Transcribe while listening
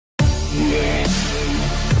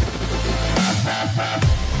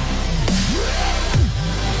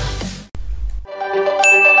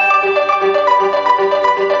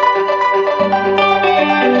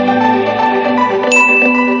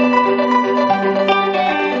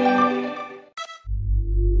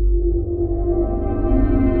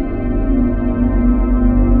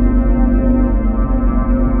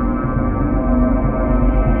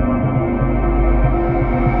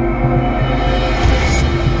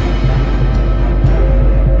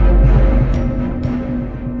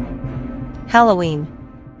Halloween.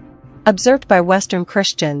 Observed by Western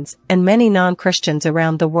Christians and many non-Christians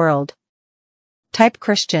around the world. Type: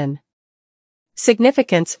 Christian.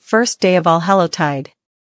 Significance: first day of All-Hallowtide.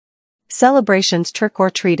 Celebrations: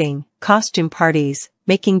 trick-or-treating, costume parties,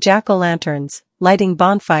 making jack-o'-lanterns, lighting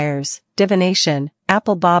bonfires, divination,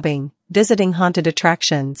 apple bobbing, visiting haunted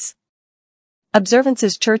attractions.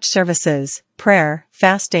 Observances: church services, prayer,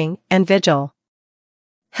 fasting, and vigil.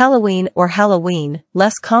 Halloween or Halloween,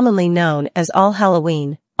 less commonly known as All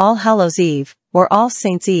Halloween, All Hallows Eve, or All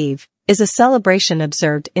Saints' Eve, is a celebration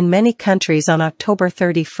observed in many countries on October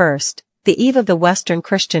 31st, the eve of the Western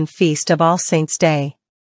Christian feast of All Saints' Day.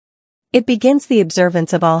 It begins the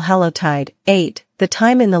observance of All-Hallowtide, 8, the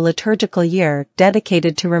time in the liturgical year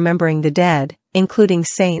dedicated to remembering the dead, including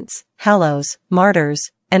saints, hallows,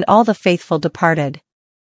 martyrs, and all the faithful departed.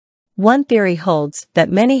 One theory holds that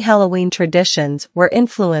many Halloween traditions were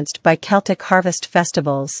influenced by Celtic harvest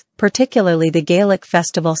festivals, particularly the Gaelic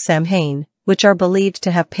festival Samhain, which are believed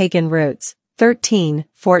to have pagan roots. 13,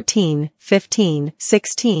 14, 15,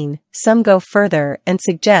 16, some go further and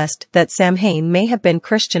suggest that Samhain may have been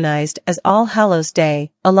Christianized as All Hallows'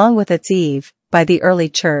 Day, along with its eve, by the early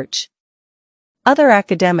church. Other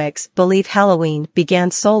academics believe Halloween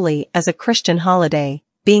began solely as a Christian holiday,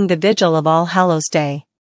 being the vigil of All Hallows' Day.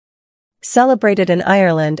 Celebrated in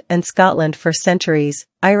Ireland and Scotland for centuries,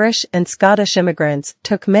 Irish and Scottish immigrants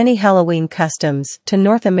took many Halloween customs to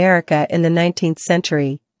North America in the 19th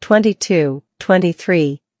century, 22,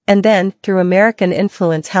 23, and then, through American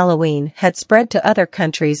influence, Halloween had spread to other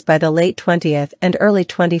countries by the late 20th and early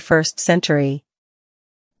 21st century.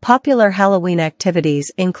 Popular Halloween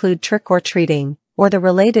activities include trick-or-treating, or the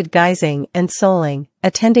related guising and souling,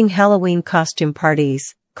 attending Halloween costume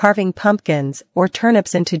parties, carving pumpkins or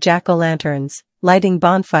turnips into jack-o'-lanterns, lighting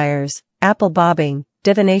bonfires, apple bobbing,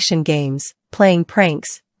 divination games, playing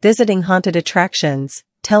pranks, visiting haunted attractions,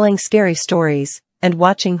 telling scary stories, and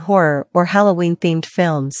watching horror or Halloween-themed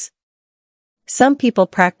films. Some people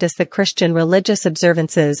practice the Christian religious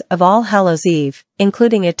observances of All Hallows' Eve,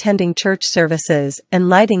 including attending church services and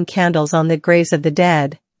lighting candles on the graves of the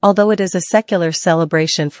dead. Although it is a secular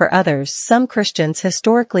celebration for others, some Christians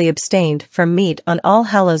historically abstained from meat on All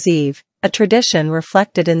Hallows' Eve, a tradition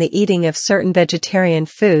reflected in the eating of certain vegetarian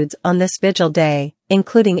foods on this vigil day,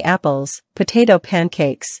 including apples, potato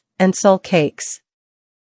pancakes, and soul cakes.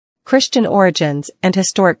 Christian origins and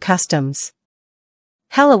historic customs.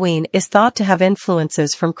 Halloween is thought to have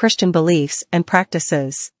influences from Christian beliefs and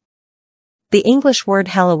practices. The English word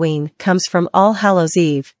Halloween comes from All Hallows'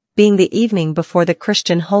 Eve, being the evening before the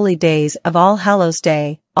Christian holy days of All Hallows'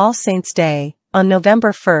 Day, All Saints' Day, on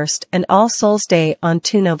November 1st and All Souls' Day on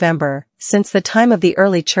 2 November. Since the time of the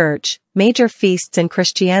early church, major feasts in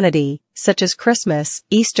Christianity, such as Christmas,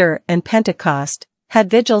 Easter, and Pentecost, had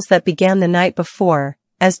vigils that began the night before,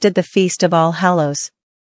 as did the Feast of All Hallows.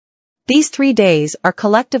 These 3 days are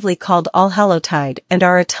collectively called All-Hallowtide and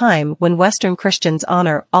are a time when Western Christians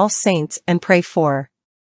honor all saints and pray for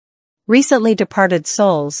recently departed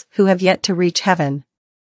souls who have yet to reach heaven.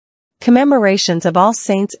 Commemorations of all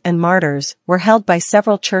saints and martyrs were held by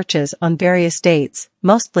several churches on various dates,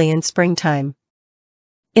 mostly in springtime.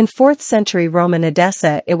 In 4th century Rome and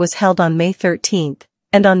Edessa it was held on May 13th,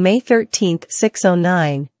 and on May 13,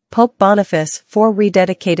 609, Pope Boniface IV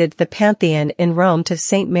rededicated the Pantheon in Rome to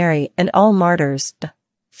Saint Mary and all martyrs.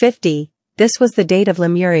 50. This was the date of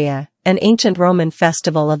Lemuria, an ancient Roman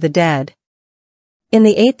festival of the dead. In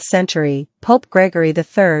the 8th century, Pope Gregory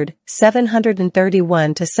III,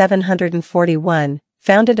 731–741,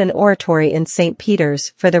 founded an oratory in St.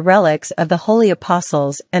 Peter's for the relics of the holy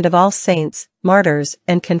apostles and of all saints, martyrs,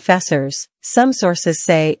 and confessors. Some sources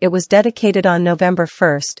say it was dedicated on November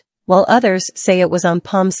 1st, while others say it was on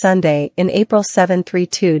Palm Sunday in April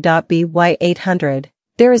 732. BY 800.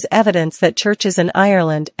 There is evidence that churches in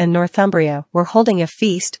Ireland and Northumbria were holding a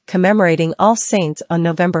feast commemorating All Saints on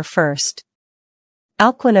November 1st.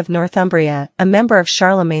 Alcuin of Northumbria, a member of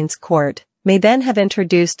Charlemagne's court, may then have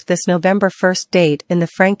introduced this November 1st date in the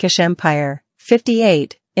Frankish Empire.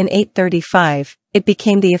 58. In 835, it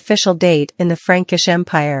became the official date in the Frankish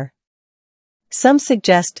Empire. Some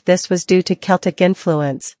suggest this was due to Celtic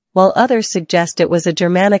influence, while others suggest it was a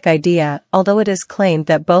Germanic idea, although it is claimed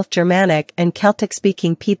that both Germanic and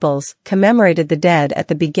Celtic-speaking peoples commemorated the dead at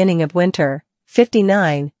the beginning of winter.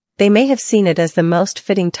 59. They may have seen it as the most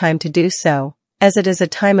fitting time to do so, as it is a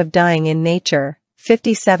time of dying in nature.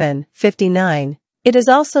 57. 59. It is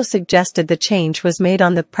also suggested the change was made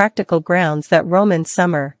on the practical grounds that Roman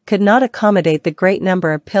summer could not accommodate the great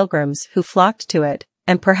number of pilgrims who flocked to it,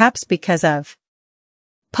 and perhaps because of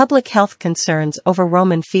public health concerns over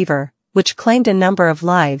Roman fever, which claimed a number of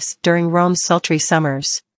lives during Rome's sultry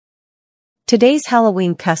summers. Today's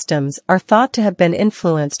Halloween customs are thought to have been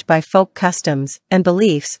influenced by folk customs and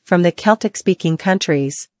beliefs from the Celtic-speaking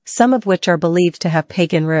countries, some of which are believed to have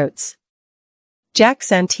pagan roots. Jack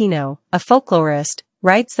Santino, a folklorist,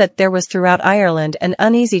 writes that there was throughout Ireland an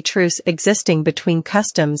uneasy truce existing between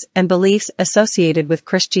customs and beliefs associated with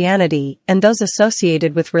Christianity and those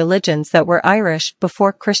associated with religions that were Irish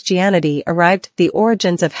before Christianity arrived. The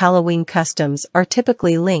origins of Halloween customs are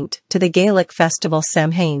typically linked to the Gaelic festival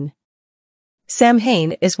Samhain.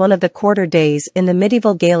 Samhain is one of the quarter days in the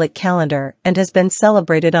medieval Gaelic calendar and has been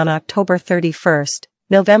celebrated on October 31st,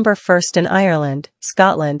 November 1st in Ireland,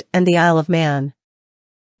 Scotland, and the Isle of Man.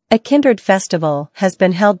 A kindred festival has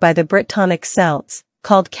been held by the Brittonic Celts,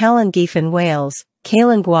 called Calangeaf in Wales,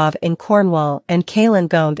 Calanguave in Cornwall and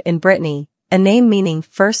Calangonde in Brittany, a name meaning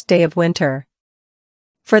first day of winter.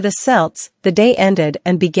 For the Celts, the day ended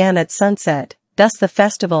and began at sunset, thus the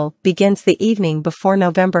festival begins the evening before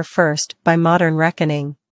November 1st by modern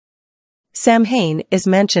reckoning. Samhain is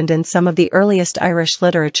mentioned in some of the earliest Irish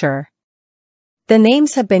literature. The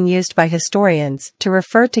names have been used by historians to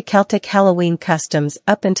refer to Celtic Halloween customs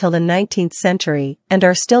up until the 19th century and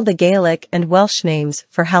are still the Gaelic and Welsh names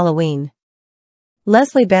for Halloween.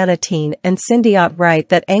 Leslie Bannatyne and Cindy Ott write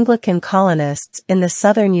that Anglican colonists in the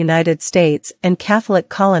southern United States and Catholic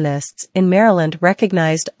colonists in Maryland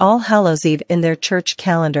recognized All Hallows' Eve in their church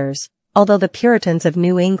calendars, although the Puritans of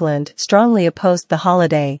New England strongly opposed the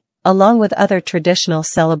holiday, along with other traditional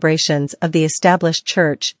celebrations of the established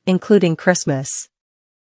church, including Christmas.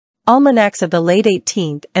 Almanacs of the late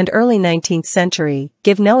 18th and early 19th century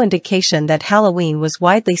give no indication that Halloween was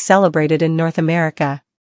widely celebrated in North America.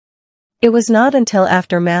 It was not until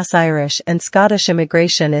after mass Irish and Scottish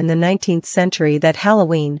immigration in the 19th century that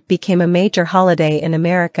Halloween became a major holiday in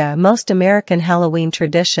America. Most American Halloween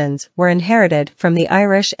traditions were inherited from the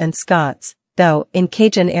Irish and Scots, though, in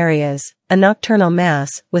Cajun areas, a nocturnal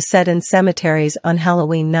mass was said in cemeteries on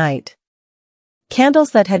Halloween night.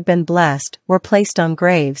 Candles that had been blessed were placed on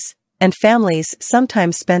graves, and families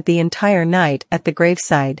sometimes spent the entire night at the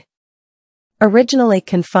graveside. Originally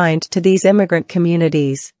confined to these immigrant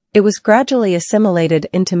communities, it was gradually assimilated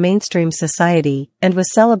into mainstream society and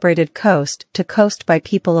was celebrated coast to coast by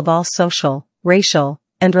people of all social, racial,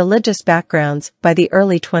 and religious backgrounds by the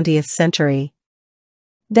early 20th century.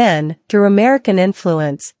 Then, through American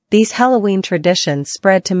influence, these Halloween traditions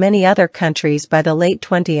spread to many other countries by the late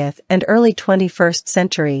 20th and early 21st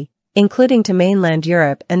century, including to mainland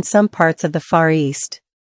Europe and some parts of the Far East.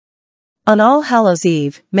 On All Hallows'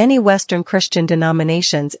 Eve, many Western Christian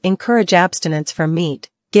denominations encourage abstinence from meat,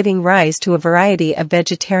 giving rise to a variety of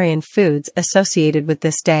vegetarian foods associated with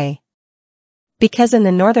this day. Because in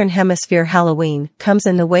the Northern Hemisphere Halloween comes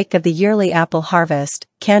in the wake of the yearly apple harvest,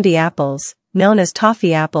 candy apples, known as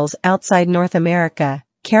toffee apples outside North America,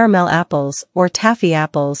 caramel apples or taffy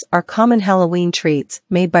apples are common Halloween treats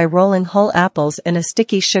made by rolling whole apples in a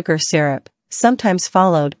sticky sugar syrup, sometimes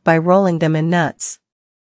followed by rolling them in nuts.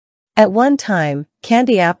 At one time,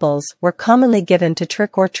 candy apples were commonly given to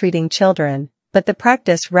trick-or-treating children, but the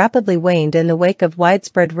practice rapidly waned in the wake of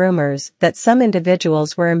widespread rumors that some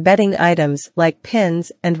individuals were embedding items like pins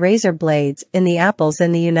and razor blades in the apples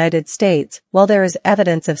in the United States. While there is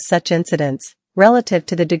evidence of such incidents, relative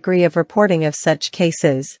to the degree of reporting of such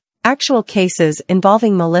cases, actual cases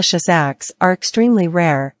involving malicious acts are extremely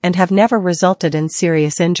rare and have never resulted in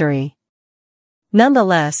serious injury.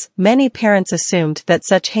 Nonetheless, many parents assumed that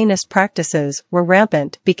such heinous practices were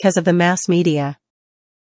rampant because of the mass media.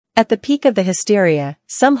 At the peak of the hysteria,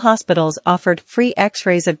 some hospitals offered free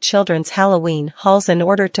X-rays of children's Halloween hauls in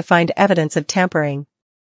order to find evidence of tampering.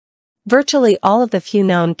 Virtually all of the few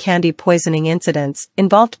known candy poisoning incidents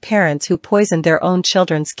involved parents who poisoned their own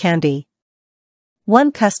children's candy.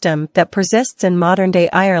 One custom that persists in modern-day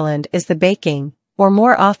Ireland is the baking, or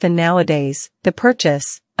more often nowadays, the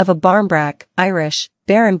purchase, of a barmbrack, Irish,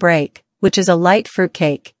 Baron Break, which is a light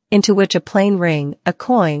fruitcake, into which a plain ring, a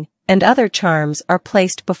coin, and other charms are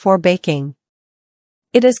placed before baking.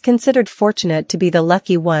 It is considered fortunate to be the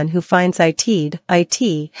lucky one who finds it.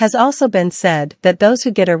 It has also been said that those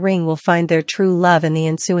who get a ring will find their true love in the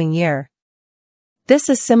ensuing year. This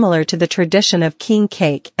is similar to the tradition of king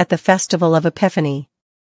cake at the Festival of Epiphany.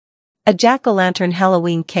 A jack-o'-lantern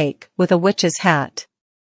Halloween cake with a witch's hat.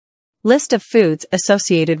 List of foods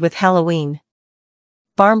associated with Halloween.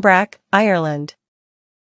 Barmbrack, Ireland.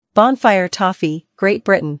 Bonfire toffee, Great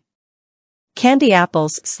Britain. Candy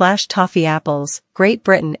apples/toffee apples, Great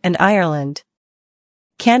Britain and Ireland.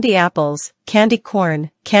 Candy apples, candy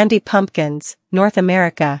corn, candy pumpkins, North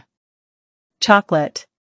America. Chocolate.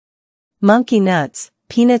 Monkey nuts,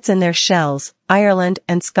 peanuts in their shells, Ireland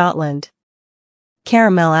and Scotland.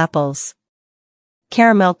 Caramel apples.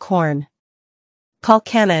 Caramel corn.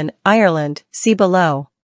 Colcannon, Ireland, see below.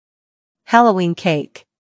 Halloween cake.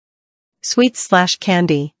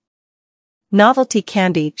 Sweets/candy. Novelty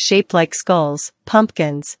candy shaped like skulls,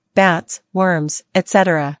 pumpkins, bats, worms,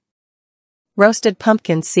 etc. Roasted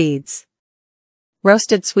pumpkin seeds.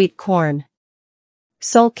 Roasted sweet corn.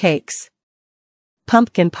 Soul cakes.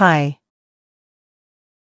 Pumpkin pie.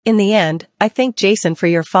 In the end, I thank Jason for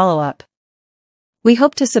your follow-up. We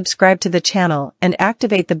hope to subscribe to the channel and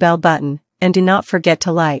activate the bell button, and do not forget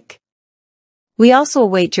to like. We also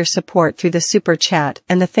await your support through the super chat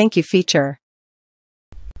and the thank you feature.